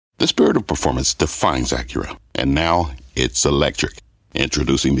The spirit of performance defines Acura, and now it's electric.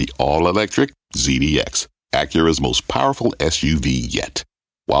 Introducing the all-electric ZDX, Acura's most powerful SUV yet.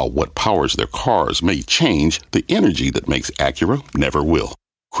 While what powers their cars may change, the energy that makes Acura never will.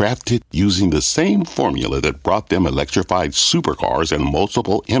 Crafted using the same formula that brought them electrified supercars and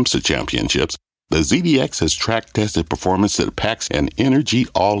multiple IMSA championships, the ZDX has track-tested performance that packs an energy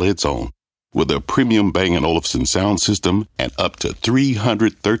all its own. With a premium Bang & Olufsen sound system and up to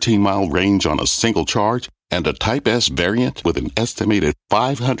 313-mile range on a single charge, and a Type S variant with an estimated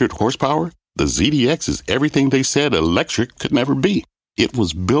 500 horsepower, the ZDX is everything they said electric could never be. It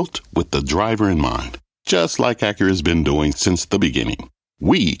was built with the driver in mind, just like Acura's been doing since the beginning.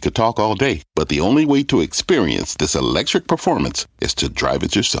 We could talk all day, but the only way to experience this electric performance is to drive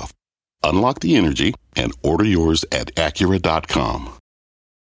it yourself. Unlock the energy and order yours at Acura.com.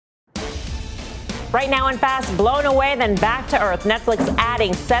 Right now in Fast, blown away, then back to earth. Netflix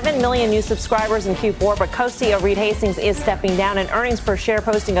adding 7 million new subscribers in Q4, but co-CEO Reed Hastings is stepping down and earnings per share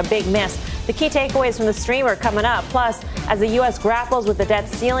posting a big miss. The key takeaways from the streamer coming up. Plus, as the U.S. grapples with the debt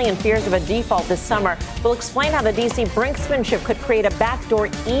ceiling and fears of a default this summer, we'll explain how the D.C. brinksmanship could create a backdoor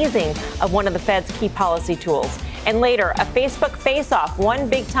easing of one of the Fed's key policy tools. And later, a Facebook face-off, one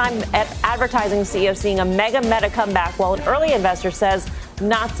big-time advertising CEO seeing a mega comeback, while an early investor says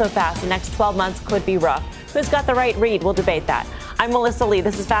not so fast. The next 12 months could be rough. Who's got the right read? We'll debate that. I'm Melissa Lee.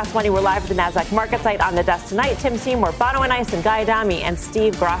 This is Fast Money. We're live at the NASDAQ market site. On the desk tonight, Tim Seymour, Bono and Ice, and Guy Adami, and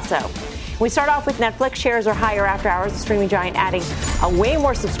Steve Grasso. We start off with Netflix. Shares are higher after hours. The streaming giant adding way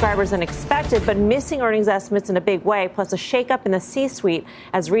more subscribers than expected, but missing earnings estimates in a big way, plus a shakeup in the C-suite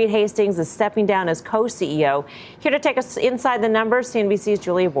as Reed Hastings is stepping down as co-CEO. Here to take us inside the numbers, CNBC's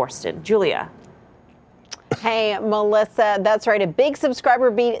Julia Boorstin. Julia. Hey, Melissa, that's right. A big subscriber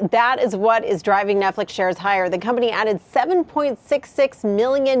beat. That is what is driving Netflix shares higher. The company added 7.66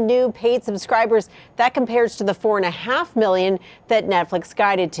 million new paid subscribers. That compares to the 4.5 million that Netflix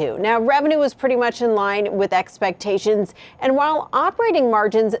guided to. Now, revenue was pretty much in line with expectations. And while operating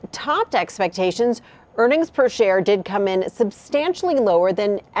margins topped expectations, earnings per share did come in substantially lower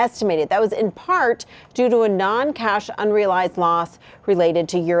than estimated. That was in part due to a non-cash unrealized loss related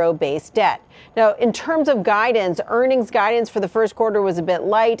to euro-based debt. Now, in terms of guidance, earnings guidance for the first quarter was a bit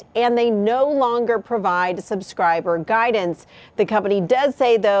light, and they no longer provide subscriber guidance. The company does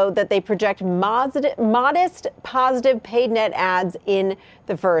say, though, that they project modest positive paid net adds in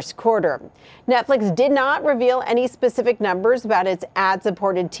the first quarter. Netflix did not reveal any specific numbers about its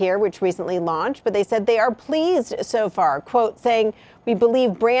ad-supported tier, which recently launched, but they said they are pleased so far, quote, saying, "We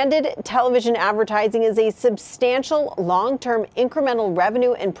believe branded television advertising is a substantial long-term incremental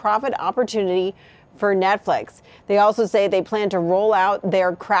revenue and profit opportunity for Netflix." They also say they plan to roll out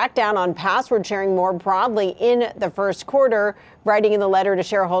their crackdown on password sharing more broadly in the first quarter, writing in the letter to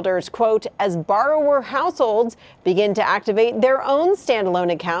shareholders, quote, "As borrower households begin to activate their own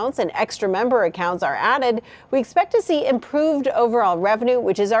standalone accounts and extra member accounts are added, we expect to see improved overall revenue,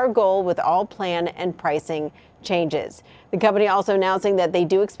 which is our goal with all plan and pricing changes." The company also announcing that they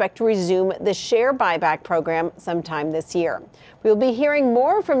do expect to resume the share buyback program sometime this year. We'll be hearing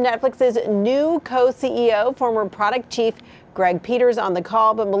more from Netflix's new co-CEO, former product chief Greg Peters, on the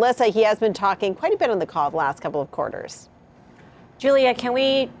call. But Melissa, he has been talking quite a bit on the call the last couple of quarters. Julia, can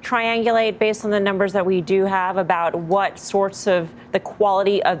we triangulate based on the numbers that we do have about what sorts of the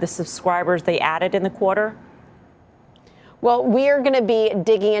quality of the subscribers they added in the quarter? Well, we are going to be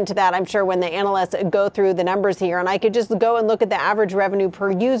digging into that, I'm sure, when the analysts go through the numbers here. And I could just go and look at the average revenue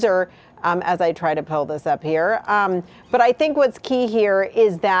per user as I try to pull this up here. But I think what's key here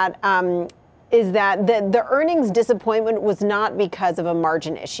is that the earnings disappointment was not because of a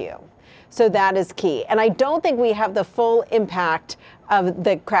margin issue. So that is key. And I don't think we have the full impact of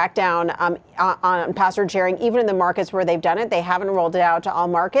the crackdown on password sharing, even in the markets where they've done it. They haven't rolled it out to all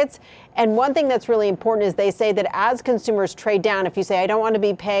markets. And one thing that's really important is they say that as consumers trade down, if you say, I don't want to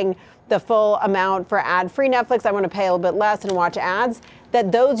be paying the full amount for ad-free Netflix, I want to pay a little bit less and watch ads, that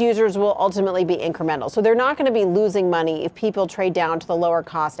those users will ultimately be incremental. So they're not going to be losing money if people trade down to the lower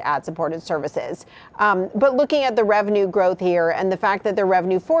cost ad-supported services. But looking at the revenue growth here and the fact that their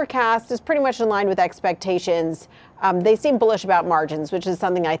revenue forecast is pretty much in line with expectations, they seem bullish about margins, which is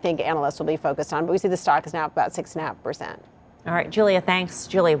something I think analysts will be focused on. But we see the stock is now up about 6.5%. All right, Julia, thanks.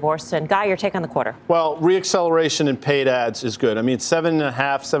 Julia Boorstin. Guy, your take on the quarter. Well, reacceleration in paid ads is good. I mean,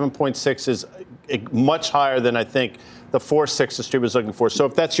 7.5, 7.6 is much higher than I think the 4.6 the street was looking for. So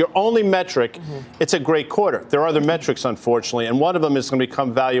if that's your only metric, it's a great quarter. There are other metrics, unfortunately, and one of them is going to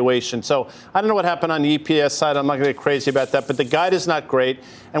become valuation. So I don't know what happened on the EPS side. I'm not going to get crazy about that, but the guide is not great.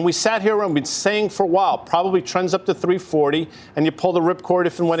 And we sat here and been saying for a while, probably trends up to 340, and you pull the ripcord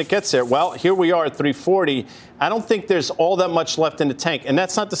if and when it gets there. Well, here we are at 340. I don't think there's all that much left in the tank. And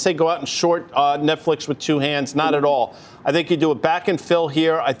that's not to say go out and short Netflix with two hands, not at all. I think you do a back and fill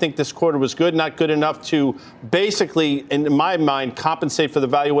here. I think this quarter was good, not good enough to basically, in my mind, compensate for the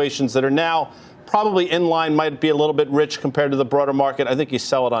valuations that are now probably in line, might be a little bit rich compared to the broader market. I think you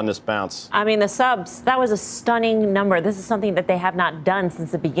sell it on this bounce. I mean, the subs, that was a stunning number. This is something that they have not done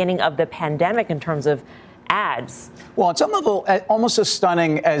since the beginning of the pandemic in terms of ads. Well, on some level, almost as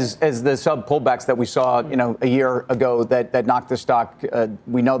stunning as the sub pullbacks that we saw, a year ago that knocked the stock.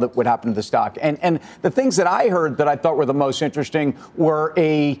 We know that what happened to the stock. And the things that I heard that I thought were the most interesting were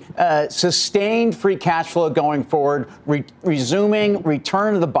a sustained free cash flow going forward, resuming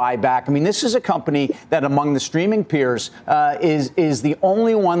return to the buyback. I mean, this is a company that among the streaming peers is the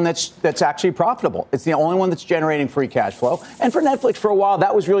only one that's actually profitable. It's the only one that's generating free cash flow. And for Netflix, for a while,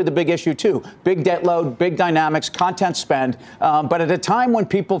 that was really the big issue, too. Big debt load, big dynamics, content spend. But at a time when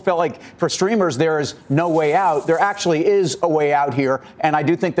people felt like for streamers there is no way out, there actually is a way out here. And I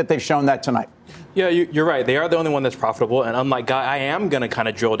do think that they've shown that tonight. Yeah, you're right. They are the only one that's profitable. And unlike Guy, I am going to kind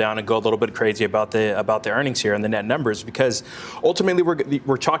of drill down and go a little bit crazy about the earnings here and the net numbers, because ultimately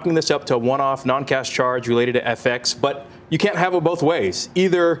we're chalking this up to a one-off non-cash charge related to FX. But you can't have it both ways.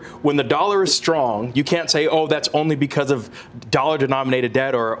 Either when the dollar is strong, you can't say, oh, that's only because of dollar-denominated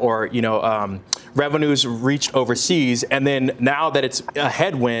debt or revenues reached overseas. And then now that it's a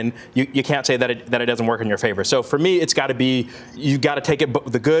headwind, you can't say that it doesn't work in your favor. So for me, it's got to be, you got to take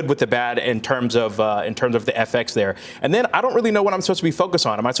it the good with the bad in terms of the FX there. And then I don't really know what I'm supposed to be focused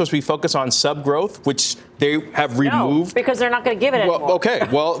on. Am I supposed to be focused on sub growth, which they have removed? No, because they're not going to give it anymore. Okay.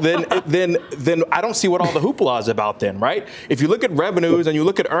 Well, then I don't see what all the hoopla is about then, right? If you look at revenues and you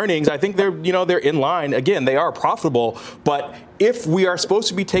look at earnings, I think they're in line. Again, they are profitable, but if we are supposed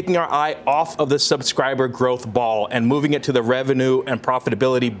to be taking our eye off of the subscriber growth ball and moving it to the revenue and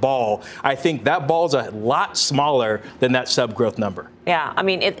profitability ball, I think that ball is a lot smaller than that sub growth number. Yeah, I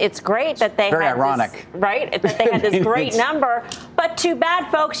mean, it's great that they very had ironic, this, right? That they had this great number, but too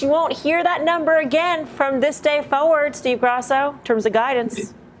bad, folks, you won't hear that number again from this day forward, Steve Grasso, in terms of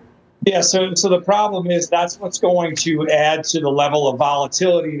guidance. Yeah, so the problem is that's what's going to add to the level of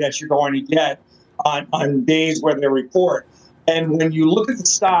volatility that you're going to get on days where they report. And when you look at the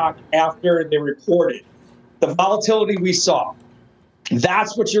stock after they reported, the volatility we saw,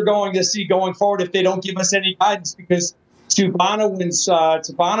 that's what you're going to see going forward if they don't give us any guidance. Because to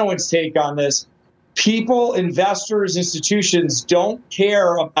Bonawyn's take on this, people, investors, institutions don't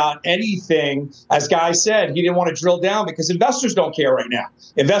care about anything. As Guy said, he didn't want to drill down because investors don't care right now.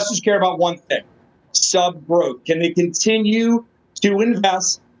 Investors care about one thing, sub growth. Can they continue to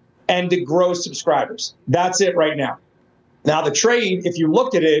invest and to grow subscribers? That's it right now. Now, the trade, if you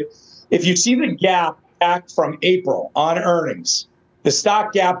look at it, if you see the gap back from April on earnings, the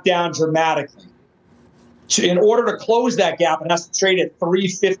stock gap down dramatically. In order to close that gap, it has to trade at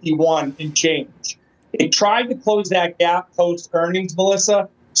 351 and change. It tried to close that gap post-earnings, Melissa,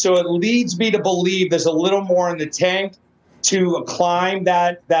 so it leads me to believe there's a little more in the tank to climb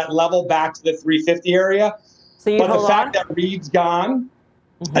that level back to the 350 area. So but the fact that Reed's gone,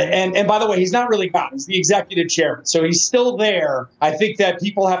 and by the way, he's not really gone. He's the executive chairman, so he's still there. I think that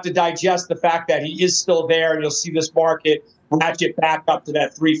people have to digest the fact that he is still there, and you'll see this market ratchet back up to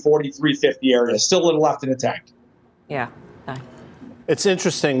that 340, 350 area. Still a little left in the tank. Yeah. It's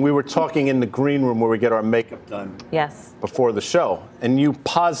interesting. We were talking in the green room where we get our makeup done. Yes. Before the show, and you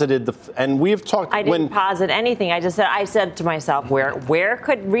posited and we've talked. I didn't posit anything. I said to myself, where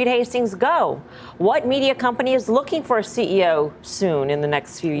could Reed Hastings go? What media company is looking for a CEO soon in the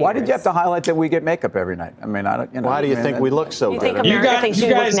next few years? Why did you have to highlight that we get makeup every night? I mean, I don't. Why do you think we look so good? You think America thinks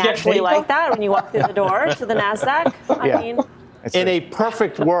you look naturally like that when you walk through the door to the NASDAQ? I mean, in a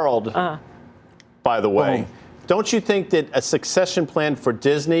perfect world, by the way. Don't you think that a succession plan for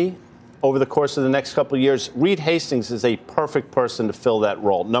Disney over the course of the next couple of years, Reed Hastings is a perfect person to fill that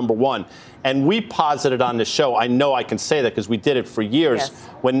role, number one. And we posited on the show, I know I can say that because we did it for years,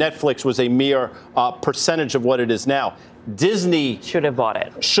 when Netflix was a mere percentage of what it is now. Disney should have bought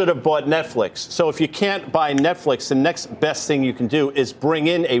it. Should have bought Netflix. So if you can't buy Netflix, the next best thing you can do is bring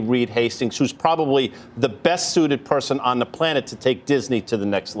in a Reed Hastings, who's probably the best suited person on the planet to take Disney to the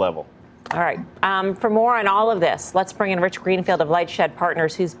next level. All right. For more on all of this, let's bring in Rich Greenfield of Lightshed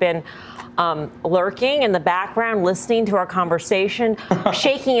Partners, who's been lurking in the background, listening to our conversation,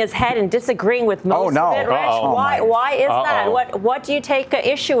 shaking his head and disagreeing with most of it. Rich, why is that? What do you take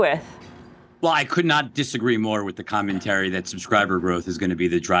issue with? Well, I could not disagree more with the commentary that subscriber growth is going to be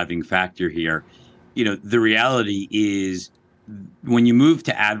the driving factor here. You know, the reality is when you move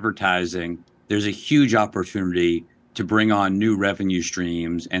to advertising, there's a huge opportunity to bring on new revenue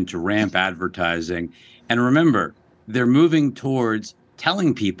streams and to ramp advertising. And remember, they're moving towards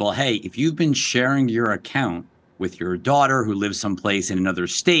telling people, hey, if you've been sharing your account with your daughter who lives someplace in another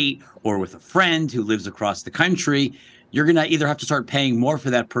state or with a friend who lives across the country, you're going to either have to start paying more for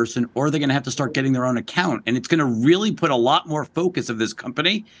that person or they're going to have to start getting their own account. And it's going to really put a lot more focus of this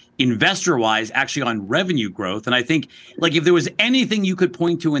company, investor-wise, actually on revenue growth. And I think, like, if there was anything you could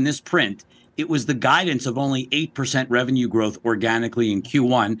point to in this print, it was the guidance of only 8% revenue growth organically in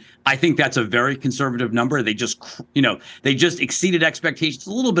Q1. I think that's a very conservative number. They just exceeded expectations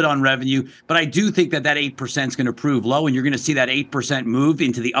a little bit on revenue, but I do think that 8% is going to prove low, and you're going to see that 8% move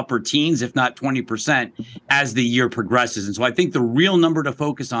into the upper teens, if not 20%, as the year progresses. And so I think the real number to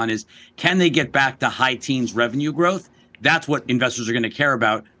focus on is, can they get back to high teens revenue growth? That's what investors are going to care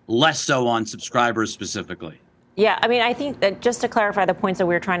about, less so on subscribers specifically. Yeah, I mean, I think that just to clarify the points that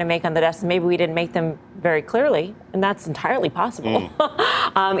we were trying to make on the desk, maybe we didn't make them very clearly, and that's entirely possible,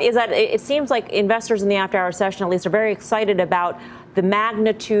 is that it seems like investors in the after-hour session, at least, are very excited about the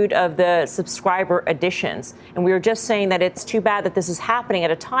magnitude of the subscriber additions. And we were just saying that it's too bad that this is happening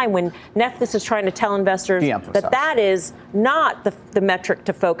at a time when Netflix is trying to tell investors that is not the metric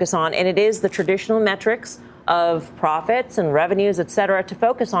to focus on, and it is the traditional metrics of profits and revenues, et cetera, to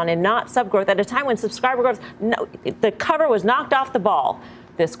focus on, and not sub growth at a time when subscriber growth, the cover was knocked off the ball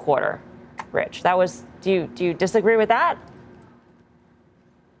this quarter. Rich, do you disagree with that?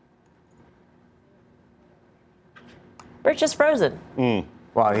 Rich is frozen.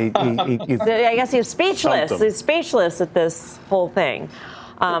 Well, I guess he's speechless. He's speechless at this whole thing.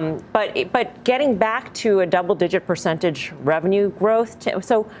 But getting back to a double-digit percentage revenue growth,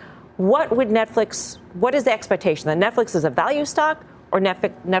 so what is the expectation? That Netflix is a value stock or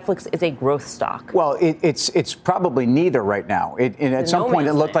Netflix is a growth stock? Well, it's probably neither right now. At some point,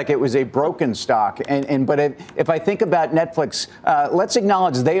 it looked like it was a broken stock. But if I think about Netflix, let's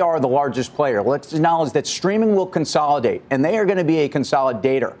acknowledge they are the largest player. Let's acknowledge that streaming will consolidate, and they are going to be a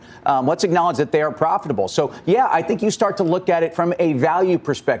consolidator. Let's acknowledge that they are profitable. So, yeah, I think you start to look at it from a value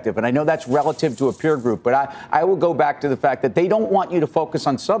perspective, and I know that's relative to a peer group, but I will go back to the fact that they don't want you to focus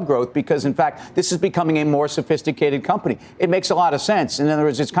on sub growth because, in fact, this is becoming a more sophisticated company. It makes a lot of sense. In other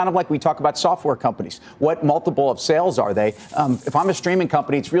words, it's kind of like we talk about software companies. What multiple of sales are they? If I'm a streaming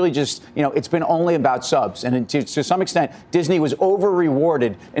company, it's really just, it's been only about subs. And to some extent, Disney was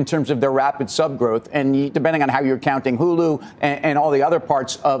over-rewarded in terms of their rapid sub growth. And depending on how you're counting Hulu and all the other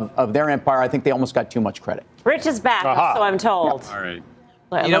parts of their empire, I think they almost got too much credit. Rich is back, so I'm told. All right.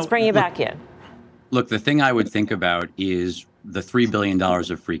 Let's bring you back in. Look, the thing I would think about is the $3 billion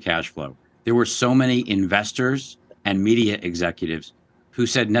of free cash flow. There were so many investors and media executives who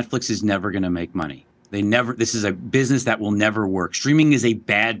said Netflix is never going to make money. This is a business that will never work. Streaming is a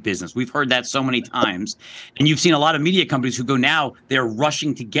bad business. We've heard that so many times. And you've seen a lot of media companies who go now, they're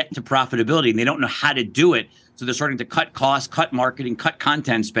rushing to get to profitability and they don't know how to do it. So they're starting to cut costs, cut marketing, cut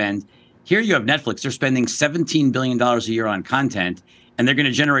content spend. Here you have Netflix. They're spending $17 billion a year on content, and they're going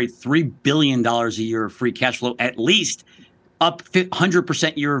to generate $3 billion a year of free cash flow, at least, up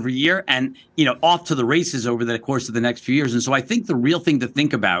 100% year over year, and off to the races over the course of the next few years. And so I think the real thing to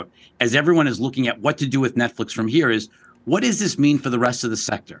think about as everyone is looking at what to do with Netflix from here is, what does this mean for the rest of the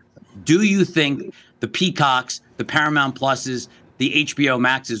sector? Do you think the Peacocks, the Paramount Pluses, the HBO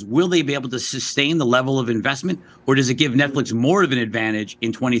Maxes, will they be able to sustain the level of investment, or does it give Netflix more of an advantage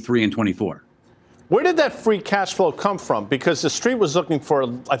in 23 and 24? Where did that free cash flow come from? Because the street was looking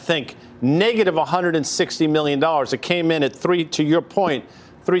for, I think, negative $160 million. It came in at to your point,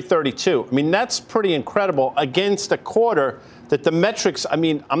 332. I mean, that's pretty incredible against a quarter that the metrics, I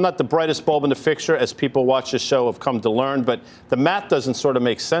mean, I'm not the brightest bulb in the fixture, as people watch this show have come to learn, but the math doesn't sort of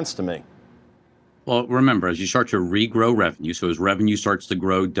make sense to me. Well, remember, as you start to regrow revenue, so as revenue starts to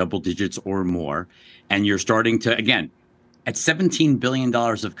grow double digits or more, and you're starting to, again, at $17 billion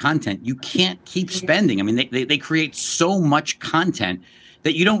of content, you can't keep spending. I mean, they create so much content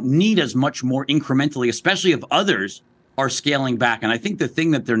that you don't need as much more incrementally, especially if others are scaling back. And I think the thing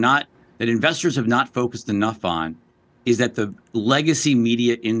that investors have not focused enough on is that the legacy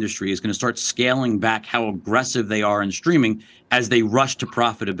media industry is going to start scaling back how aggressive they are in streaming as they rush to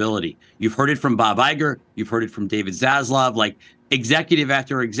profitability. You've heard it from Bob Iger. You've heard it from David Zaslav, like executive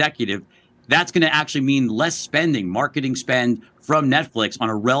after executive. That's going to actually mean less spending, marketing spend from Netflix on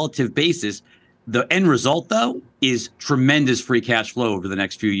a relative basis. The end result, though, is tremendous free cash flow over the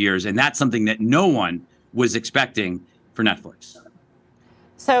next few years. And that's something that no one was expecting for Netflix.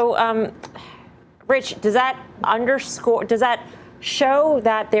 So, Rich, does that show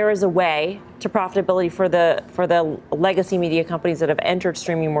that there is a way to profitability for the legacy media companies that have entered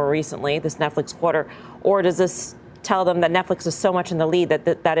streaming more recently, this Netflix quarter? Or does this tell them that Netflix is so much in the lead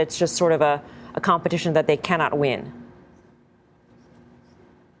that it's just sort of a competition that they cannot win?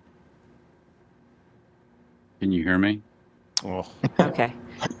 Can you hear me? Oh. Okay.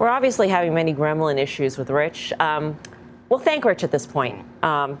 We're obviously having many gremlin issues with Rich. We'll thank Rich at this point.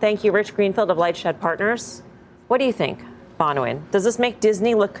 Thank you, Rich Greenfield of Lightshed Partners. What do you think, Bonawyn? Does this make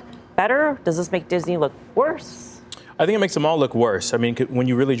Disney look better? Does this make Disney look worse? I think it makes them all look worse. I mean, when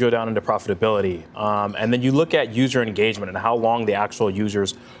you really drill down into profitability, and then you look at user engagement and how long the actual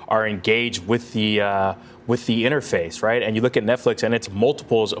users are engaged with the interface, right? And you look at Netflix and it's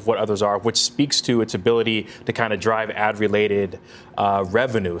multiples of what others are, which speaks to its ability to kind of drive ad-related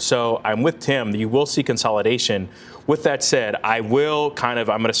revenue. So I'm with Tim. You will see consolidation. With that said, I'm going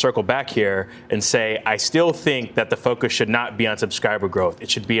to circle back here and say I still think that the focus should not be on subscriber growth. It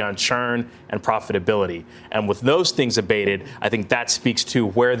should be on churn and profitability. And with those things abated, I think that speaks to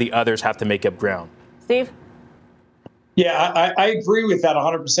where the others have to make up ground. Steve? Yeah, I agree with that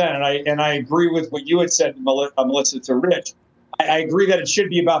 100%. And I agree with what you had said, Melissa, to Rich. I agree that it should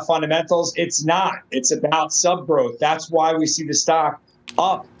be about fundamentals. It's not. It's about sub growth. That's why we see the stock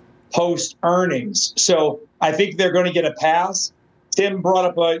up post earnings. So I think they're going to get a pass. Tim brought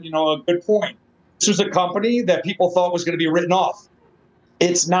up a good point. This was a company that people thought was going to be written off.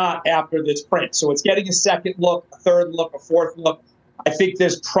 It's not after this print. So it's getting a second look, a third look, a fourth look. I think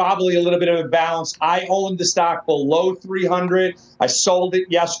there's probably a little bit of a balance. I own the stock below 300. I sold it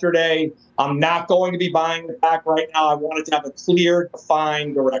yesterday. I'm not going to be buying it back right now. I want it to have a clear,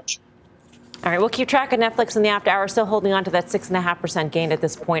 defined direction. All right, we'll keep track of Netflix in the after hour, still holding on to that 6.5% gain at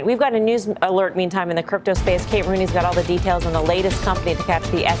this point. We've got a news alert, meantime, in the crypto space. Kate Rooney's got all the details on the latest company to catch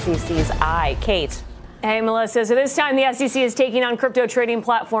the SEC's eye. Kate. Hey, Melissa. So this time the SEC is taking on crypto trading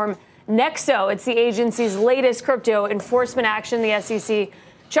platform Nexo. It's the agency's latest crypto enforcement action. The SEC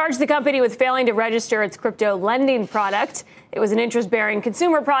charged the company with failing to register its crypto lending product. It was an interest-bearing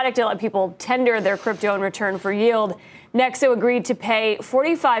consumer product to let people tender their crypto in return for yield. Nexo agreed to pay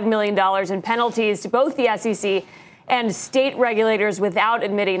 $45 million in penalties to both the SEC and state regulators without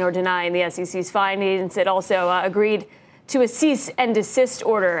admitting or denying the SEC's findings. It also agreed to a cease and desist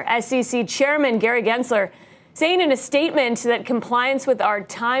order. SEC Chairman Gary Gensler saying in a statement that compliance with our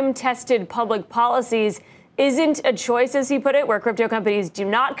time-tested public policies isn't a choice, as he put it, where crypto companies do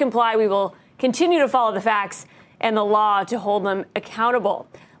not comply. We will continue to follow the facts and the law to hold them accountable.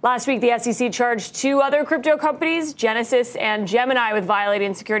 Last week, the SEC charged two other crypto companies, Genesis and Gemini, with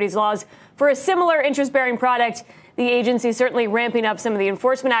violating securities laws for a similar interest-bearing product. The agency certainly ramping up some of the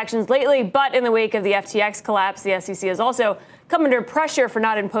enforcement actions lately, but in the wake of the FTX collapse, the SEC has also come under pressure for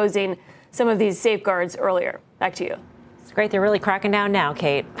not imposing some of these safeguards earlier. Back to you. It's great. They're really cracking down now,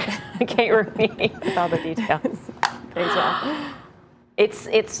 Kate. Kate Rooney with all the details. Thanks, well.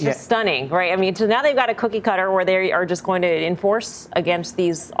 It's just stunning, right? I mean, so now they've got a cookie cutter where they are just going to enforce against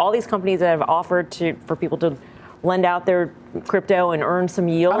all these companies that have offered for people to lend out their crypto and earn some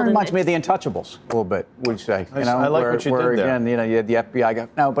yield. That reminds me of the Untouchables a little bit, would you say? I like what you did there. Again, you had the FBI guy.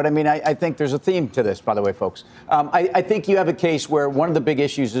 No, but I mean, I think there's a theme to this, by the way, folks. I think you have a case where one of the big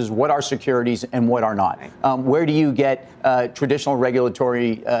issues is what are securities and what are not. Where do you get traditional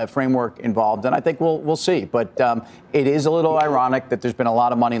regulatory framework involved? And I think we'll see. But it is a little ironic that there's been a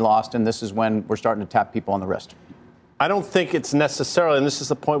lot of money lost, and this is when we're starting to tap people on the wrist. I don't think it's necessarily, and this is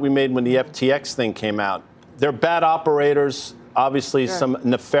the point we made when the FTX thing came out. They're bad operators, obviously some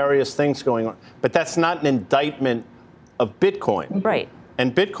nefarious things going on, but that's not an indictment of Bitcoin. Right.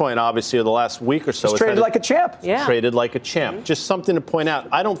 And Bitcoin, obviously, over the last week or so, it's traded like a champ. Yeah. Traded like a champ. Mm-hmm. Just something to point out.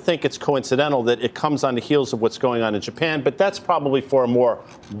 I don't think it's coincidental that it comes on the heels of what's going on in Japan, but that's probably for a more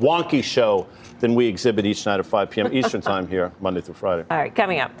wonky show than we exhibit each night at 5 p.m. Eastern time here, Monday through Friday. All right,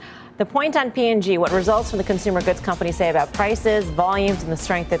 coming up. The point on P&G, what results from the consumer goods company say about prices, volumes, and the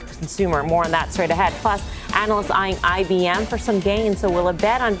strength of the consumer. More on that straight ahead. Plus, analysts eyeing IBM for some gains. So will a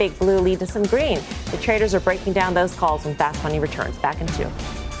bet on Big Blue lead to some green? The traders are breaking down those calls when Fast Money returns. Back in 2.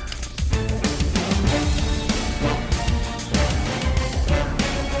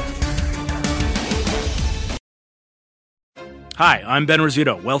 Hi, I'm Ben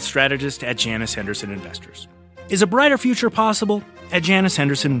Rizzuto, wealth strategist at Janus Henderson Investors. Is a brighter future possible? At Janus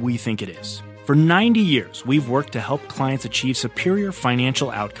Henderson, we think it is. For 90 years, we've worked to help clients achieve superior financial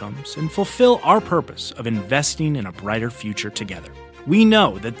outcomes and fulfill our purpose of investing in a brighter future together. We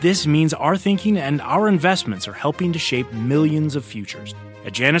know that this means our thinking and our investments are helping to shape millions of futures.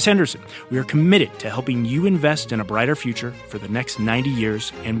 At Janus Henderson, we are committed to helping you invest in a brighter future for the next 90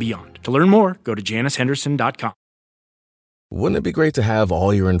 years and beyond. To learn more, go to janushenderson.com. Wouldn't it be great to have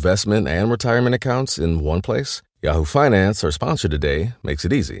all your investment and retirement accounts in one place? Yahoo Finance, our sponsor today, makes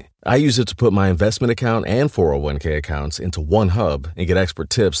it easy. I use it to put my investment account and 401k accounts into one hub and get expert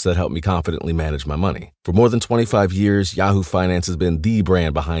tips that help me confidently manage my money. For more than 25 years, Yahoo Finance has been the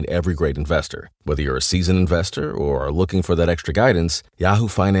brand behind every great investor. Whether you're a seasoned investor or are looking for that extra guidance, Yahoo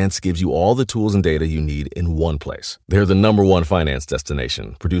Finance gives you all the tools and data you need in one place. They're the #1 finance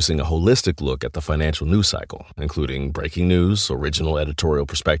destination, producing a holistic look at the financial news cycle, including breaking news, original editorial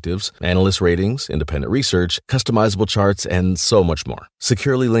perspectives, analyst ratings, independent research, customizable charts, and so much more.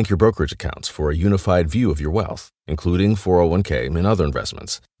 Securely link your brokerage accounts for a unified view of your wealth, including 401k and other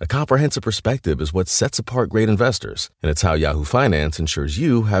investments. A comprehensive perspective is what sets apart great investors, and it's how Yahoo Finance ensures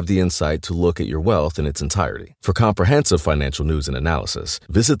you have the insight to look at your wealth in its entirety. For comprehensive financial news and analysis,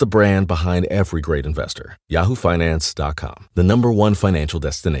 visit the brand behind every great investor, yahoofinance.com, the #1 financial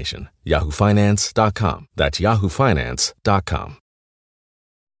destination, yahoofinance.com. That's yahoofinance.com.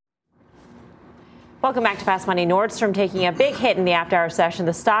 Welcome back to Fast Money. Nordstrom taking a big hit in the after-hour session.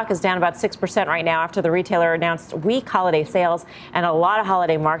 The stock is down about 6% right now after the retailer announced weak holiday sales and a lot of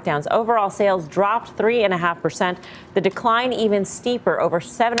holiday markdowns. Overall sales dropped 3.5%. The decline even steeper, over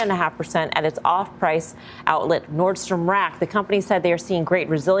 7.5% at its off-price outlet, Nordstrom Rack. The company said they are seeing great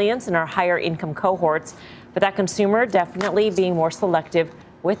resilience in our higher income cohorts, but that consumer definitely being more selective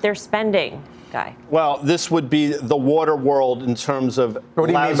with their spending. Guy. Well, this would be the water world in terms of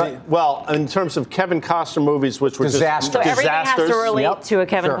in terms of Kevin Costner movies, which were disasters. So everything has to relate to a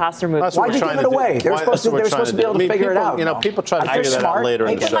Kevin Costner movie. Why'd you give it away? They're supposed to be able to figure it out. You know, people try to figure that out later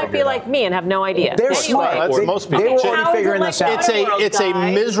in the show. They might be like me and have no idea. They're smart. Most people. They were already figuring this out. It's a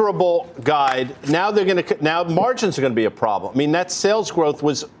miserable guide. Now margins are going to be a problem. I mean, that sales growth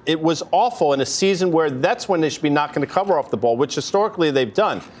was awful in a season where that's when they should be knocking the cover off the ball, which historically they've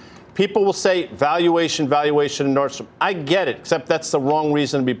done. People will say valuation in Nordstrom. I get it, except that's the wrong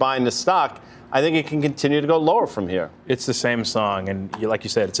reason to be buying the stock. I think it can continue to go lower from here. It's the same song, and like you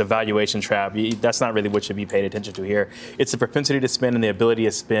said, it's a valuation trap. That's not really what should be paid attention to here. It's the propensity to spend and the ability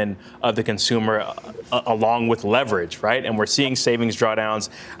to spend of the consumer along with leverage, right? And we're seeing savings drawdowns.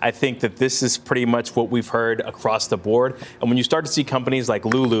 I think that this is pretty much what we've heard across the board. And when you start to see companies like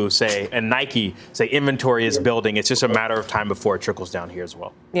Lulu and Nike say inventory is building, it's just a matter of time before it trickles down here as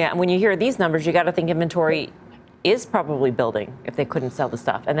well. Yeah, and when you hear these numbers, you got to think inventory is probably building if they couldn't sell the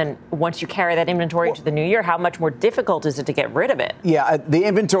stuff. And then once you carry that inventory into the new year, how much more difficult is it to get rid of it? Yeah, the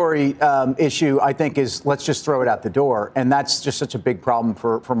inventory issue, I think, is let's just throw it out the door. And that's just such a big problem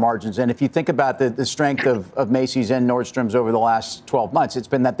for margins. And if you think about the strength of Macy's and Nordstrom's over the last 12 months, it's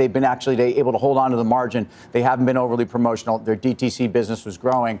been that they've been actually able to hold on to the margin. They haven't been overly promotional. Their DTC business was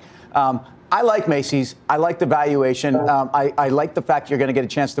growing. I like Macy's. I like the valuation. I like the fact you're going to get a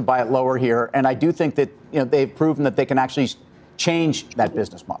chance to buy it lower here. And I do think that they've proven that they can actually change that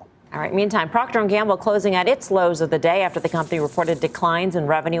business model. All right. Meantime, Procter & Gamble closing at its lows of the day after the company reported declines in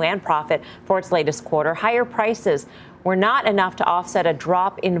revenue and profit for its latest quarter. Higher prices were not enough to offset a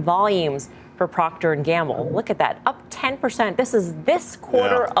drop in volumes for Procter & Gamble. Look at that, up 10%. This is this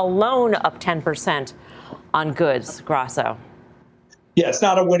quarter alone up 10% on goods, Grasso. Yeah, it's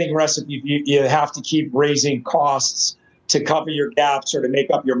not a winning recipe. You have to keep raising costs to cover your gaps or to make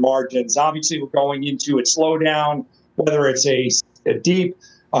up your margins. Obviously, we're going into a slowdown, whether it's a deep,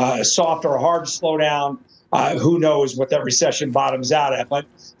 soft, or hard slowdown. Who knows what that recession bottoms out at. But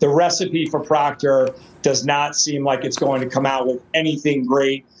the recipe for Procter does not seem like it's going to come out with anything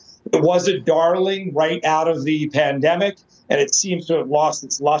great. It was a darling right out of the pandemic, and it seems to have lost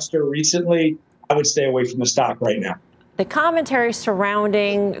its luster recently. I would stay away from the stock right now. The commentary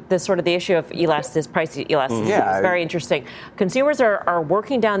surrounding the issue of price elasticity is very interesting. Consumers are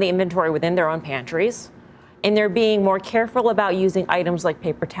working down the inventory within their own pantries, and they're being more careful about using items like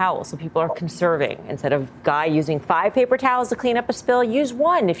paper towels. So people are conserving. Instead of Guy using 5 paper towels to clean up a spill, use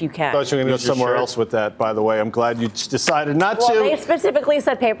 1 if you can. I thought you were going to go somewhere else with that, by the way. I'm glad you decided not to. Well, they specifically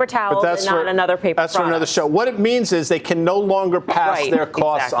said paper towels and not another paper product. That's for another show. What it means is they can no longer pass their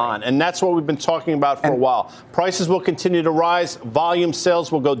costs on. And that's what we've been talking about for a while. Prices will continue to rise. Volume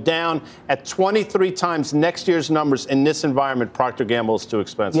sales will go down at 23 times next year's numbers. In this environment, Procter & Gamble is too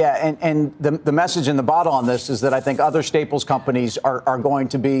expensive. Yeah, and the message in the bottle on this is that I think other staples companies are going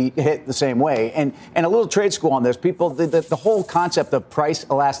to be hit the same way. And a little trade school on this, people, the whole concept of price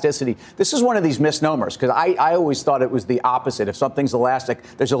elasticity, this is one of these misnomers, because I always thought it was the opposite. If something's elastic,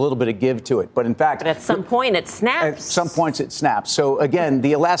 there's a little bit of give to it. But in fact, at some point it snaps. At some points it snaps. So again,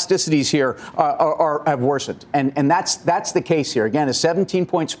 the elasticities here have worsened. And that's the case here. Again, a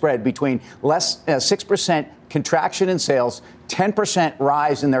 17-point spread between 6% contraction in sales, 10%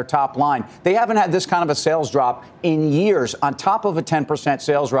 rise in their top line. They haven't had this kind of a sales drop in years on top of a 10%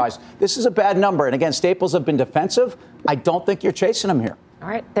 sales rise. This is a bad number. And again, staples have been defensive. I don't think you're chasing them here. All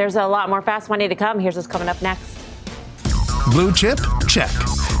right. There's a lot more fast money to come. Here's what's coming up next. Blue chip? Check.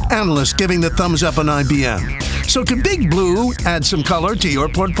 Analysts giving the thumbs up on IBM. So can Big Blue add some color to your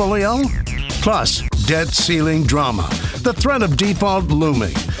portfolio? Plus, debt ceiling drama, the threat of default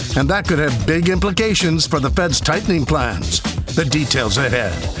looming, and that could have big implications for the Fed's tightening plans. The details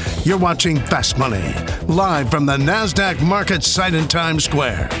ahead. You're watching Fast Money, live from the NASDAQ market site in Times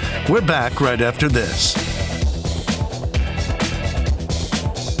Square. We're back right after this.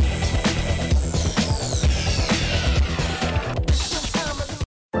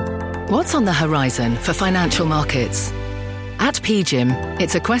 What's on the horizon for financial markets? At PGIM,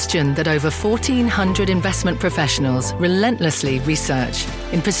 it's a question that over 1,400 investment professionals relentlessly research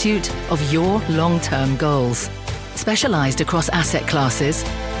in pursuit of your long-term goals. Specialized across asset classes,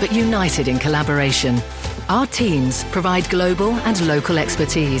 but united in collaboration, our teams provide global and local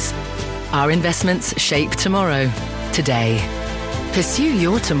expertise. Our investments shape tomorrow, today. Pursue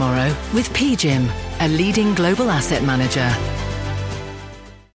your tomorrow with PGIM, a leading global asset manager.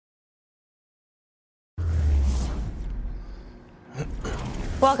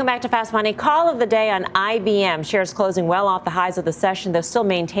 Welcome back to Fast Money. Call of the day on IBM. Shares closing well off the highs of the session, though still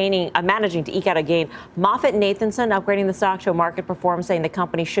managing to eke out a gain. MoffettNathanson upgrading the stock to a market performance, saying the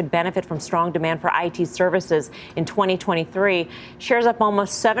company should benefit from strong demand for IT services in 2023. Shares up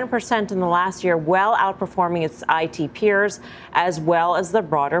almost 7% in the last year, well outperforming its IT peers as well as the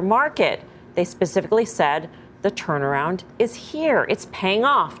broader market. They specifically said the turnaround is here. It's paying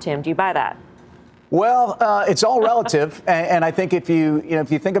off. Tim, do you buy that? Well, it's all relative, and I think if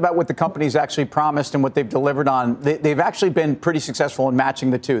you think about what the company's actually promised and what they've delivered on, they've actually been pretty successful in matching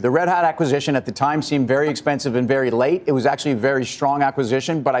the two. The Red Hat acquisition at the time seemed very expensive and very late. It was actually a very strong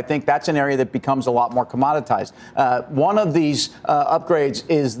acquisition, but I think that's an area that becomes a lot more commoditized. One of these upgrades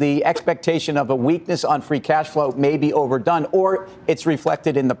is the expectation of a weakness on free cash flow may be overdone, or it's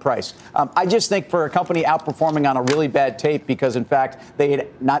reflected in the price. I just think for a company outperforming on a really bad tape, because in fact they had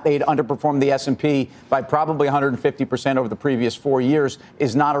underperformed the S&P by probably 150% over the previous 4 years,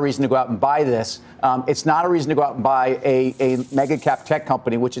 is not a reason to go out and buy this. It's not a reason to go out and buy a mega cap tech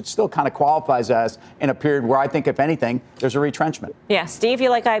company, which it still kind of qualifies as in a period where I think, if anything, there's a retrenchment. Yeah. Steve, you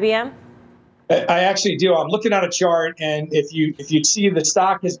like IBM? I actually do. I'm looking at a chart, and if you see, the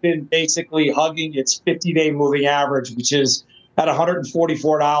stock has been basically hugging its 50-day moving average, which is at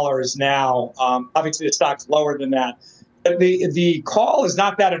 $144 now. Obviously, the stock's lower than that. The call is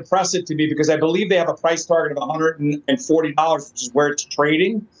not that impressive to me, because I believe they have a price target of $140, which is where it's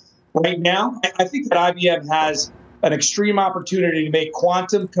trading right now. I think that IBM has an extreme opportunity to make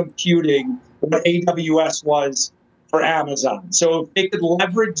quantum computing what AWS was for Amazon. So if they could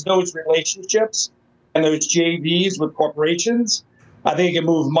leverage those relationships and those JVs with corporations, I think it can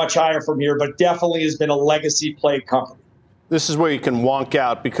move much higher from here, but definitely has been a legacy play company. This is where you can wonk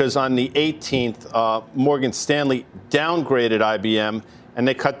out, because on the 18th, Morgan Stanley downgraded IBM, and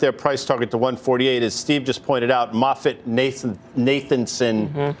they cut their price target to 148. As Steve just pointed out,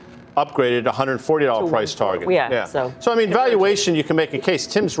 MoffettNathanson upgraded $140 price target. Yeah. So I mean, valuation, you can make a case.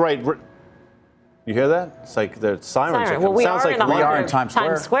 Tim's right. You hear that? It's like the sirens. Well, we sounds are like in we are in Times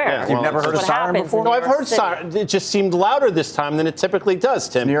Square. Yeah, You've never heard a siren before? No, I've heard siren. It just seemed louder this time than it typically does,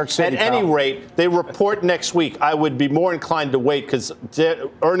 Tim. New York City. At any rate, they report next week. I would be more inclined to wait, because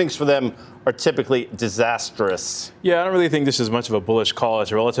earnings for them are typically disastrous. Yeah, I don't really think this is much of a bullish call.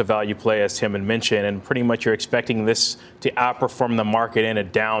 It's a relative value play, as Tim had mentioned, and pretty much you're expecting this to outperform the market in a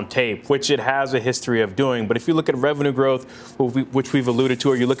down tape, which it has a history of doing. But if you look at revenue growth, which we've alluded to,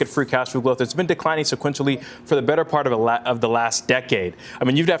 or you look at free cash flow growth, it's been declining sequentially for the better part of the last decade. I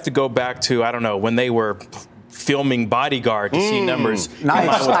mean, you'd have to go back to, I don't know, when they were filming Bodyguard to see numbers in line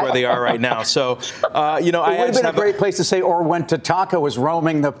with where they are right now. So, I would have been a great place to say, or when Tatanka was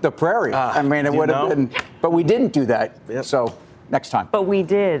roaming the prairie. I mean, it would have been, but we didn't do that. Yep. So next time. But we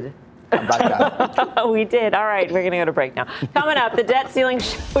did. We did. All right, we're going to go to break now. Coming up, the debt ceiling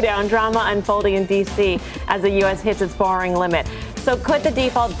showdown, drama unfolding in D.C. as the U.S. hits its borrowing limit. So could the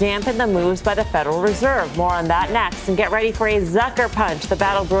default dampen the moves by the Federal Reserve? More on that next. And get ready for a Zucker punch, the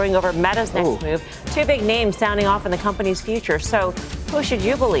battle brewing over Meta's next move. Two big names sounding off in the company's future. So who should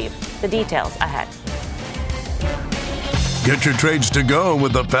you believe? The details ahead. Get your trades to go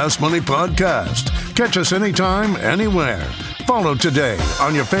with the Fast Money Podcast. Catch us anytime, anywhere. Follow today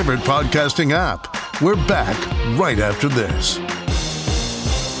on your favorite podcasting app. We're back right after this.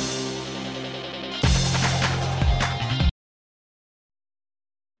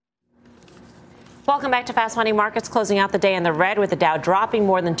 Welcome back to Fast Money. Markets closing out the day in the red with the Dow dropping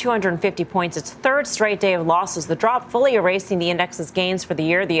more than 250 points. Its third straight day of losses. The drop fully erasing the index's gains for the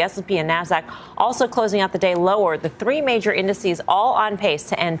year. The S&P and Nasdaq also closing out the day lower. The three major indices all on pace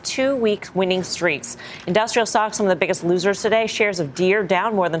to end 2 week winning streaks. Industrial stocks, some of the biggest losers today. Shares of Deere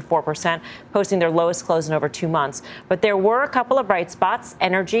down more than 4%, posting their lowest close in over 2 months. But there were a couple of bright spots.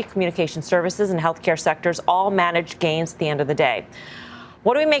 Energy, communication services, and healthcare sectors all managed gains at the end of the day.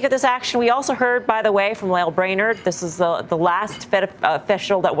 What do we make of this action? We also heard, by the way, from Lael Brainerd. This is the last Fed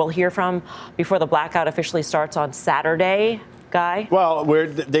official that we'll hear from before the blackout officially starts on Saturday. Guy? Well,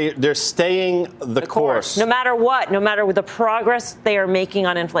 they're staying the course. No matter what, no matter the progress they are making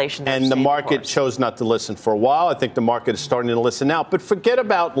on inflation. And the market chose not to listen for a while. I think the market is starting to listen now. But forget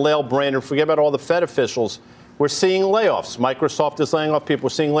about Lael Brainerd. Forget about all the Fed officials. We're seeing layoffs. Microsoft is laying off people. We're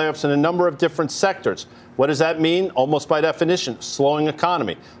seeing layoffs in a number of different sectors. What does that mean? Almost by definition, slowing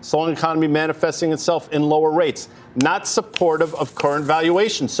economy. Slowing economy manifesting itself in lower rates. Not supportive of current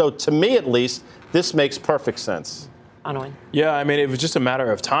valuations. So to me, at least, this makes perfect sense. Yeah, I mean, it was just a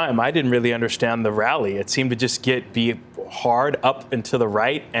matter of time. I didn't really understand the rally. It seemed to just be hard up and to the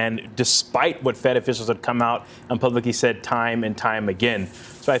right. And despite what Fed officials had come out and publicly said time and time again.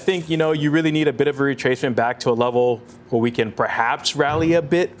 So I think, you really need a bit of a retracement back to a level where we can perhaps rally a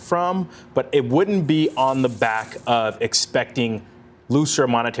bit from. But it wouldn't be on the back of expecting looser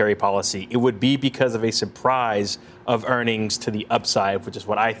monetary policy. It would be because of a surprise of earnings to the upside, which is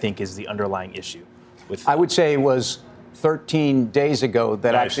what I think is the underlying issue. I would say it was 13 days ago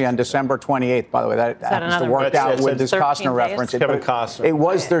that actually on December 28th, by the way, that happens to work out with this Costner reference. Kevin Costner. It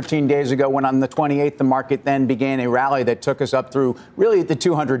was 13 days ago when on the 28th, the market then began a rally that took us up through really the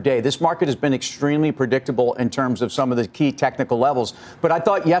 200-day. This market has been extremely predictable in terms of some of the key technical levels. But I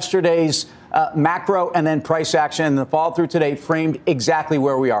thought yesterday's macro and then price action and the fall through today framed exactly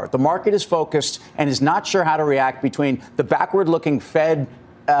where we are. The market is focused and is not sure how to react between the backward-looking Fed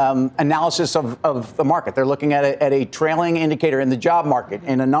analysis of the market. They're looking at a trailing indicator in the job market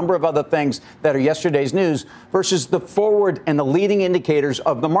and a number of other things that are yesterday's news versus the forward and the leading indicators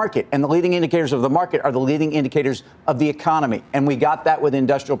of the market. And the leading indicators of the market are the leading indicators of the economy. And we got that with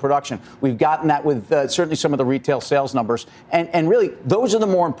industrial production. We've gotten that with certainly some of the retail sales numbers. And really, those are the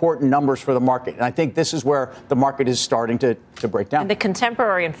more important numbers for the market. And I think this is where the market is starting to break down. And the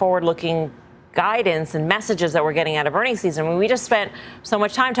contemporary and forward-looking guidance and messages that we're getting out of earnings season. I mean, we just spent so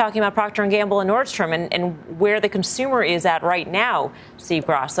much time talking about Procter & Gamble and Nordstrom and where the consumer is at right now, Steve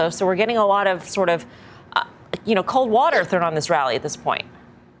Grasso. So we're getting a lot of sort of, cold water thrown on this rally at this point.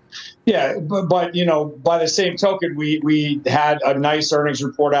 Yeah, but by the same token, we had a nice earnings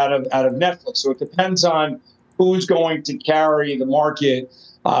report out of Netflix. So it depends on who's going to carry the market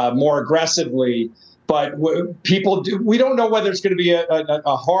more aggressively. But we don't know whether it's going to be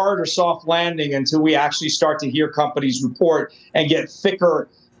a hard or soft landing until we actually start to hear companies report and get thicker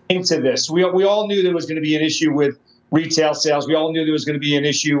into this. We all knew there was going to be an issue with retail sales. We all knew there was going to be an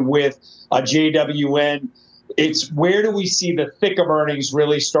issue with JWN. It's where do we see the thick of earnings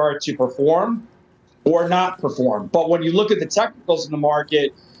really start to perform or not perform? But when you look at the technicals in the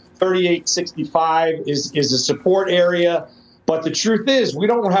market, 38.65 is a support area. But the truth is we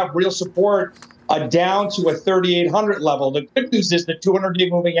don't have real support down to a 3,800 level. The good news is the 200-day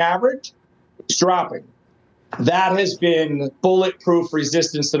moving average is dropping. That has been bulletproof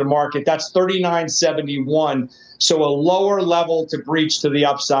resistance to the market. That's 39.71. So a lower level to breach to the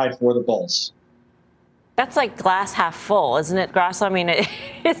upside for the bulls. That's like glass half full, isn't it, Grasso? I mean,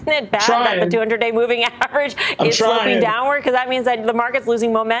 isn't it bad that the 200-day moving average is sloping downward? Because that means that the market's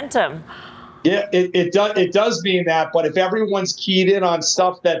losing momentum. Yeah, it does mean that. But if everyone's keyed in on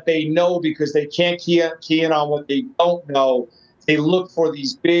stuff that they know because they can't key in on what they don't know, they look for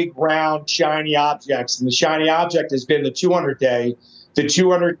these big, round, shiny objects. And the shiny object has been the 200-day. The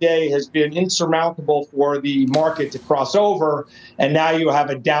 200-day has been insurmountable for the market to cross over. And now you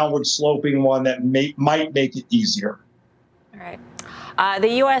have a downward sloping one that might make it easier. All right. The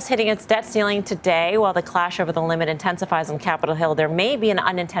U.S. hitting its debt ceiling today. While the clash over the limit intensifies on Capitol Hill, there may be an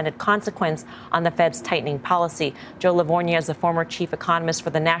unintended consequence on the Fed's tightening policy. Joe Livornia is the former chief economist for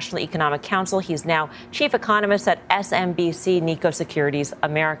the National Economic Council. He's now chief economist at SMBC Nikko Securities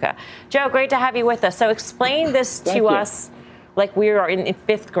America. Joe, great to have you with us. So explain this to us like we are in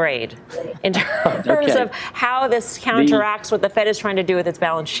fifth grade in terms of how this counteracts what the Fed is trying to do with its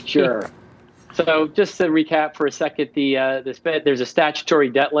balance sheet. Sure. So just to recap for a second, the Fed, there's a statutory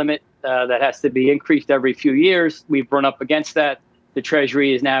debt limit that has to be increased every few years. We've run up against that. The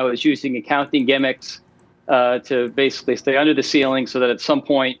Treasury is using accounting gimmicks to basically stay under the ceiling so that at some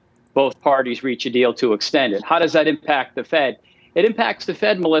point both parties reach a deal to extend it. How does that impact the Fed? It impacts the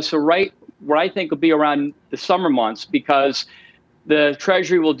Fed, Melissa, right where I think will be around the summer months, because the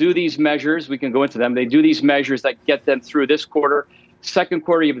Treasury will do these measures. We can go into them. They do these measures that get them through this quarter. Second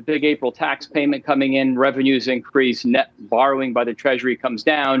quarter, you have a big April tax payment coming in, revenues increase, net borrowing by the Treasury comes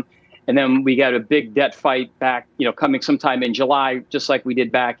down, and then we got a big debt fight back, coming sometime in July, just like we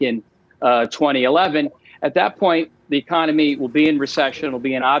did back in 2011. At that point, the economy will be in recession. It'll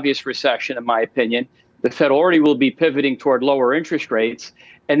be an obvious recession, in my opinion. The Fed already will be pivoting toward lower interest rates,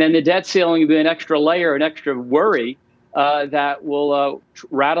 and then the debt ceiling will be an extra layer, an extra worry that will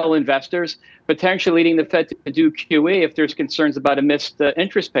rattle investors, potentially leading the Fed to do QE if there's concerns about a missed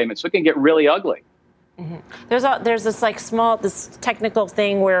interest payment. So it can get really ugly. Mm-hmm. There's this technical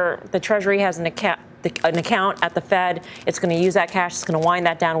thing where the Treasury has an account at the Fed. It's going to use that cash. It's going to wind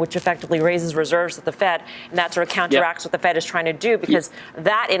that down, which effectively raises reserves at the Fed. And that sort of counteracts what the Fed is trying to do, because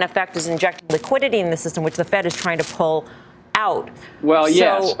that, in effect, is injecting liquidity in the system, which the Fed is trying to pull out. Well,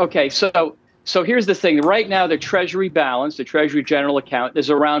 yes. Okay. So here's the thing. Right now, the Treasury balance, the Treasury general account, is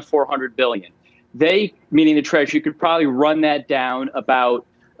around $400 billion. They, meaning the Treasury, could probably run that down about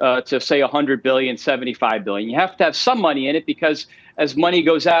to say $100 billion, $75 billion. You have to have some money in it, because as money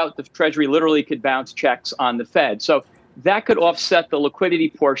goes out, the Treasury literally could bounce checks on the Fed. So that could offset the liquidity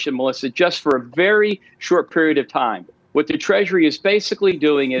portion, Melissa, just for a very short period of time. What the Treasury is basically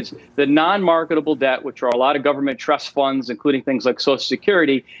doing is the non-marketable debt, which are a lot of government trust funds, including things like Social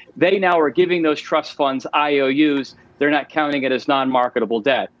Security, they now are giving those trust funds IOUs. They're not counting it as non-marketable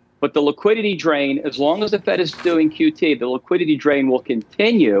debt. But the liquidity drain, as long as the Fed is doing QT, the liquidity drain will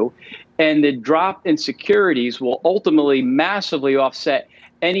continue, and the drop in securities will ultimately massively offset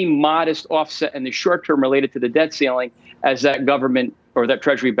any modest offset in the short term related to the debt ceiling as that government or that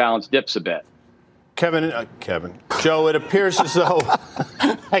Treasury balance dips a bit. Joe, it appears as though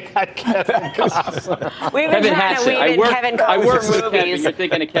I got Kevin Costner. We've been trying to weave in Kevin Costner movies. You're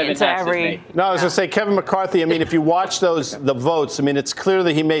thinking of Kevin Hassett. No, I was going to say Kevin McCarthy. I mean, if you watch the votes, I mean, it's clear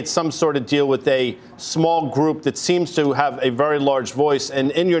that he made some sort of deal with a small group that seems to have a very large voice. And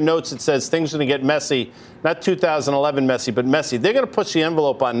in your notes, it says things are going to get messy. Not 2011 messy, but messy. They're going to push the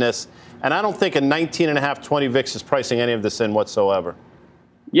envelope on this. And I don't think a 19.5, 20 VIX is pricing any of this in whatsoever.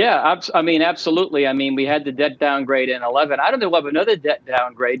 Yeah, I mean, absolutely. I mean, we had the debt downgrade in 11. I don't think we'll have another debt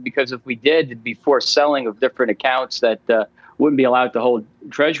downgrade, because if we did, it'd be forced selling of different accounts that wouldn't be allowed to hold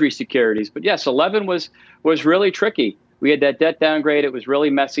Treasury securities. But yes, 11 was really tricky. We had that debt downgrade. It was really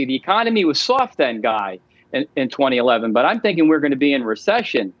messy. The economy was soft then, Guy, in 2011. But I'm thinking we're going to be in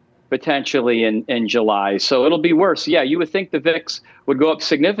recession potentially in July. So it'll be worse. Yeah, you would think the VIX would go up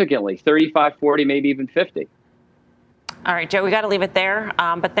significantly, 35, 40, maybe even 50. All right, Joe, we got to leave it there.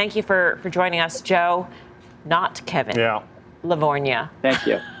 But thank you for joining us, Joe, not Kevin. Yeah. Livornia. Thank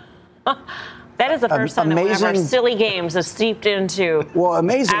you. That is the first time that one of our silly games is steeped into. Well,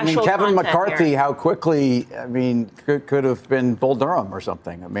 amazing. I mean, Kevin McCarthy, here. How quickly, I mean, could have been Bull Durham or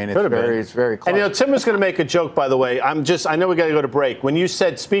something. I mean, it's very close. And, Tim was going to make a joke, by the way. I know we got to go to break. When you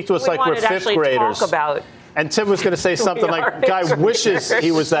said speak to us like we're fifth graders. Talk about and Tim was going to say something like, guy wishes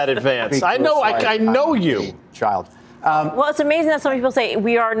he was that advanced. I know you. Child. Well, it's amazing that some people say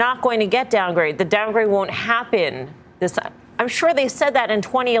we are not going to get downgrade. The downgrade won't happen this time. I'm sure they said that in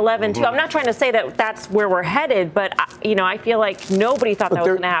 2011, too. I'm not trying to say that that's where we're headed, but, I feel like nobody thought that was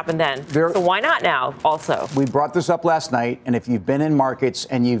going to happen then. So why not now also? We brought this up last night, and if you've been in markets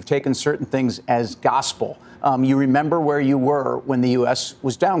and you've taken certain things as gospel, you remember where you were when the U.S.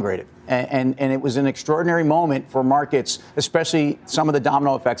 was downgraded. And it was an extraordinary moment for markets, especially some of the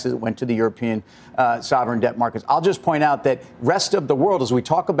domino effects that went to the European sovereign debt markets. I'll just point out that rest of the world, as we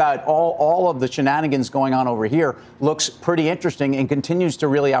talk about all of the shenanigans going on over here, looks pretty interesting and continues to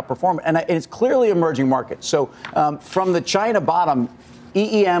really outperform. And it's clearly emerging markets. So from the China bottom,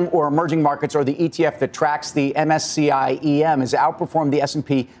 EEM, or emerging markets, or the ETF that tracks the MSCI EM, has outperformed the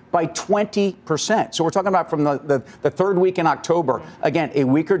S&P by 20%. So we're talking about from the third week in October. Again, a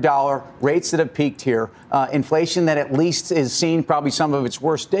weaker dollar, rates that have peaked here, inflation that at least is seen probably some of its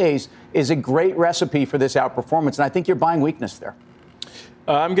worst days, is a great recipe for this outperformance. And I think you're buying weakness there.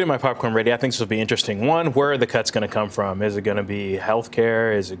 I'm getting my popcorn ready. I think this will be interesting. One, where are the cuts going to come from? Is it going to be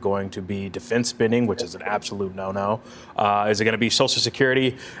healthcare? Is it going to be defense spending, which is an absolute no-no? Is it going to be Social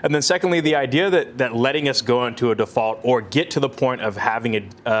Security? And then secondly, the idea that letting us go into a default or get to the point of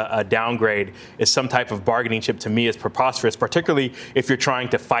having a downgrade is some type of bargaining chip, to me, is preposterous, particularly if you're trying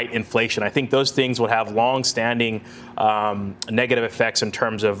to fight inflation. I think those things would have long-standing negative effects in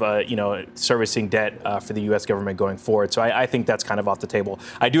terms of servicing debt for the U.S. government going forward. So I think that's kind of off the table.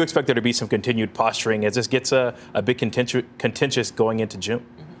 I do expect there to be some continued posturing as this gets a bit contentious going into June.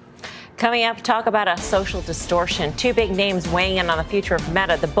 Coming up, talk about a social distortion. Two big names weighing in on the future of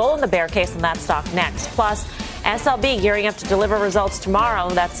Meta. The bull and the bear case on that stock next. Plus, SLB gearing up to deliver results tomorrow.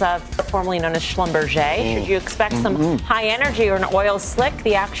 That's formerly known as Schlumberger. Should you expect some high energy or an oil slick?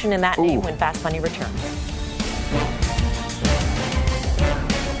 The action in that name when Fast Money returns.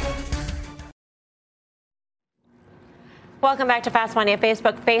 Welcome back to Fast Money. A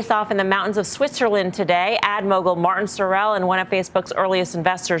Facebook face-off in the mountains of Switzerland today. Ad mogul Martin Sorrell and one of Facebook's earliest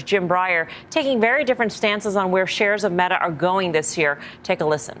investors, Jim Breyer, taking very different stances on where shares of Meta are going this year. Take a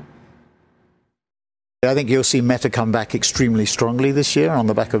listen. I think you'll see Meta come back extremely strongly this year on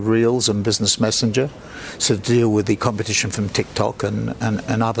the back of Reels and Business Messenger, so to deal with the competition from TikTok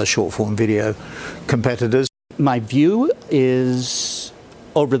and other short-form video competitors. My view is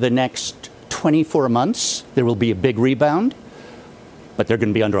over the next 24 months, there will be a big rebound, but they're going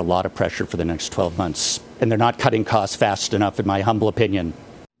to be under a lot of pressure for the next 12 months. And they're not cutting costs fast enough, in my humble opinion.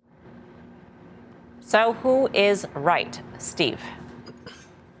 So who is right, Steve?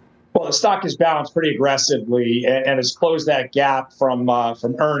 Well, the stock is balanced pretty aggressively and has closed that gap from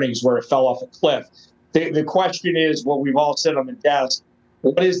earnings where it fell off a cliff. The question is what we've all said on the desk.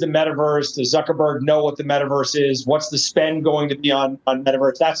 What is the metaverse? Does Zuckerberg know what the metaverse is? What's the spend going to be on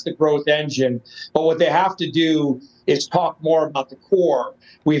metaverse? That's the growth engine. But what they have to do is talk more about the core.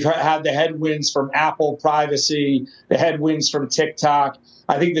 We've had the headwinds from Apple privacy, the headwinds from TikTok.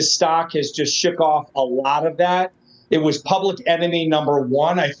 I think the stock has just shook off a lot of that. It was public enemy number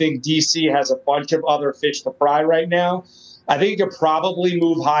one. I think DC has a bunch of other fish to fry right now. I think it could probably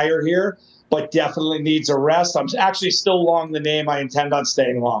move higher here, but definitely needs a rest. I'm actually still long the name. I intend on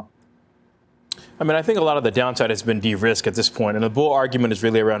staying long. I mean, I think a lot of the downside has been de-risked at this point, and the bull argument is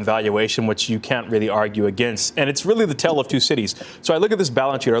really around valuation, which you can't really argue against, and it's really the tale of two cities. So I look at this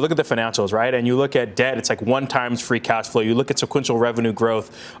balance sheet, or I look at the financials, right, and you look at debt, it's like 1 times free cash flow. You look at sequential revenue growth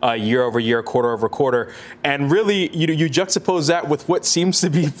year over year, quarter over quarter, and really you juxtapose that with what seems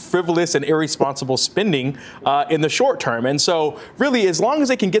to be frivolous and irresponsible spending in the short term. And so really, as long as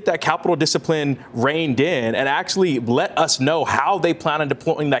they can get that capital discipline reined in and actually let us know how they plan on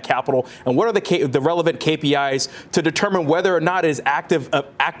deploying that capital and what are the relevant KPIs to determine whether or not it is actually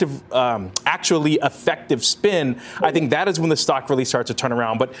effective spin, I think that is when the stock really starts to turn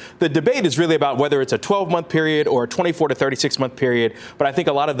around. But the debate is really about whether it's a 12-month period or a 24 to 36-month period. But I think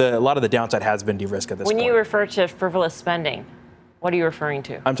a lot of the downside has been de-risked at this point. When you refer to frivolous spending, what are you referring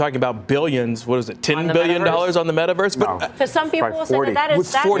to? I'm talking about billions. What is it? $10 billion on the metaverse? No. But some people will say that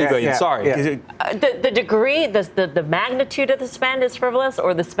is 40 billion. Sorry. Yeah. The degree, the magnitude of the spend is frivolous,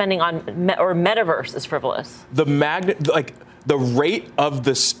 or the spending on or metaverse is frivolous. The the rate of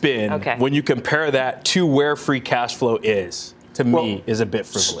the spend when you compare that to where free cash flow is. To me, is a bit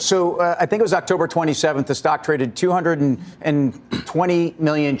frivolous. So I think it was October 27th. The stock traded 220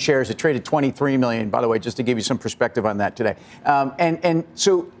 million shares. It traded 23 million, by the way, just to give you some perspective on that today. And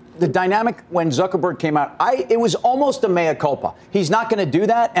so the dynamic when Zuckerberg came out, it was almost a mea culpa. He's not going to do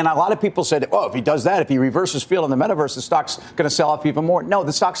that. And a lot of people said, oh, if he does that, if he reverses field in the metaverse, the stock's going to sell off even more. No,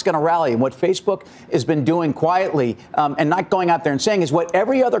 the stock's going to rally. And what Facebook has been doing quietly and not going out there and saying is what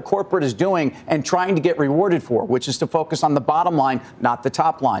every other corporate is doing and trying to get rewarded for, which is to focus on the bottom line, not the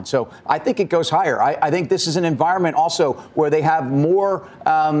top line. So I think it goes higher. I think this is an environment also where they have more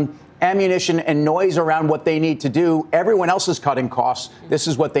ammunition and noise around what they need to do. Everyone else is cutting costs. This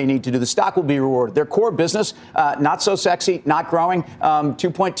is what they need to do. The stock will be rewarded. Their core business, not so sexy, not growing.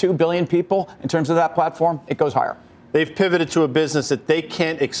 2.2 billion people in terms of that platform. It goes higher. They've pivoted to a business that they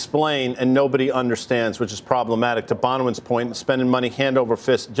can't explain and nobody understands, which is problematic. To Bonawyn's point, spending money hand over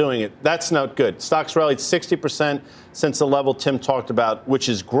fist doing it. That's not good. Stocks rallied 60% since the level Tim talked about, which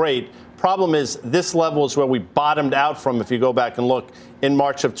is great. Problem is, this level is where we bottomed out from, if you go back and look, in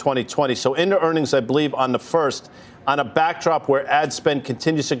March of 2020. So into earnings, I believe, on the 1st, on a backdrop where ad spend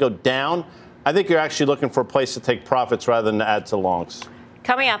continues to go down, I think you're actually looking for a place to take profits rather than add to longs.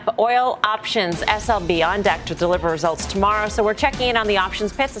 Coming up, oil options, SLB on deck to deliver results tomorrow. So we're checking in on the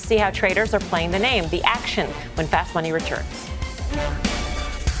options pits to see how traders are playing the name, the action, when Fast Money returns.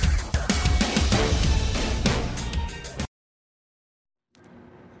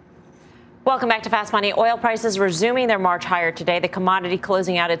 Welcome back to Fast Money. Oil prices resuming their march higher today. The commodity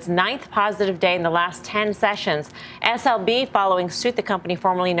closing out its 9th positive day in the last 10 sessions. SLB following suit, the company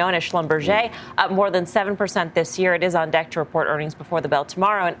formerly known as Schlumberger, up more than 7% this year. It is on deck to report earnings before the bell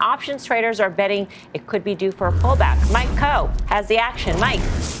tomorrow. And options traders are betting it could be due for a pullback. Mike Coe has the action. Mike.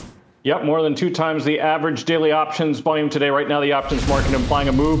 Yep, more than 2 times the average daily options volume today. Right now, the options market implying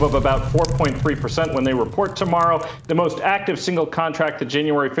a move of about 4.3% when they report tomorrow. The most active single contract, the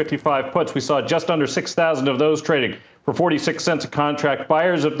January 55 puts, we saw just under 6,000 of those trading for 46 cents a contract.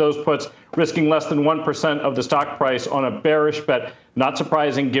 Buyers of those puts risking less than 1% of the stock price on a bearish bet. Not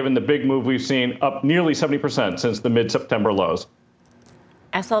surprising given the big move we've seen, up nearly 70% since the mid-September lows.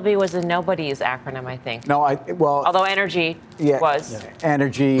 SLB was a nobody's acronym, I think. No, although energy was. Yeah.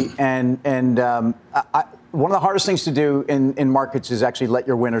 Energy and one of the hardest things to do in markets is actually let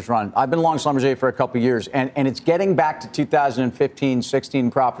your winners run. I've been long Schlumberger for a couple of years, and it's getting back to 2015,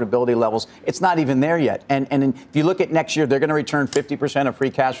 16 profitability levels. It's not even there yet. And if you look at next year, they're going to return 50% of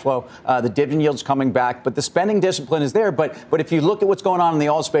free cash flow. The dividend yield's coming back, but the spending discipline is there. But if you look at what's going on in the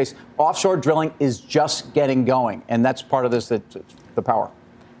oil space, offshore drilling is just getting going, and that's part of this, the power.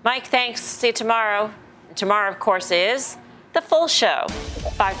 Mike, thanks. See you tomorrow. Tomorrow, of course, is the full show,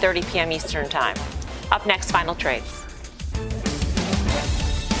 5:30 p.m. Eastern Time. Up next, final trades.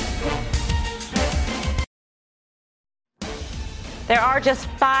 There are just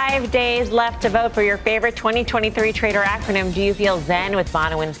 5 days left to vote for your favorite 2023 trader acronym. Do you feel zen with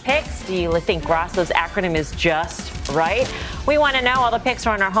Bonawyn's picks? Do you think Grosso's acronym is just right? We want to know. All the picks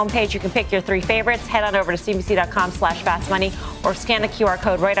are on our homepage. You can pick your 3 favorites. Head on over to cbc.com/fastmoney or scan the QR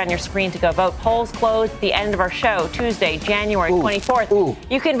code right on your screen to go vote. Polls close at the end of our show, Tuesday, January 24th.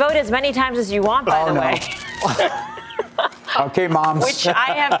 You can vote as many times as you want, by the way. Okay, moms. Which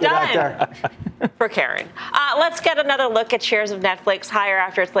I have done for Karen. Let's get another look at shares of Netflix, higher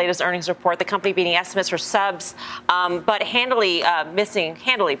after its latest earnings report. The company beating estimates for subs, but missing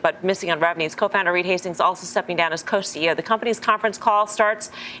on revenues. Co-founder Reed Hastings also stepping down as co-CEO. The company's conference call starts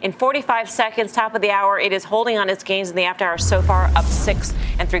in 45 seconds, top of the hour. It is holding on its gains in the after hours so far, up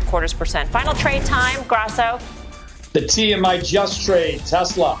 6.75%. Final trade time, Grosso. The T in my just trade,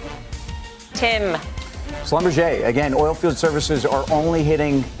 Tesla. Tim. Schlumberger, again, oilfield services are only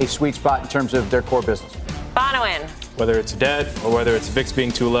hitting a sweet spot in terms of their core business. Bonawyn. Whether it's debt or whether it's VIX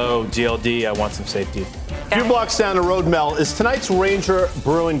being too low, GLD, I want some safety. A few blocks down the road, Mel, is tonight's Ranger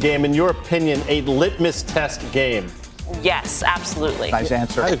Bruin game, in your opinion, a litmus test game? Yes, absolutely. Nice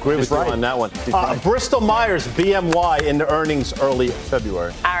answer. I agree with you on that one. Bristol Myers, BMY, into earnings early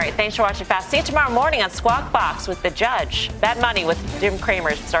February. All right, thanks for watching Fast. See you tomorrow morning on Squawk Box with The Judge. Bad Money with Jim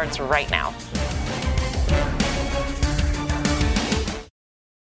Cramer starts right now.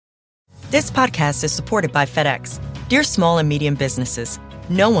 This podcast is supported by FedEx. Dear small and medium businesses,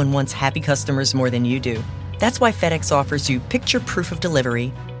 no one wants happy customers more than you do. That's why FedEx offers you picture proof of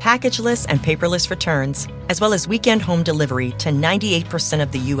delivery, packageless and paperless returns, as well as weekend home delivery to 98%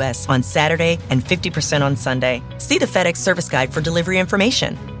 of the U.S. on Saturday and 50% on Sunday. See the FedEx service guide for delivery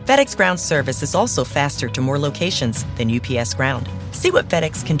information. FedEx Ground service is also faster to more locations than UPS Ground. See what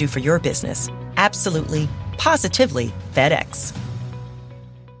FedEx can do for your business. Absolutely, positively FedEx.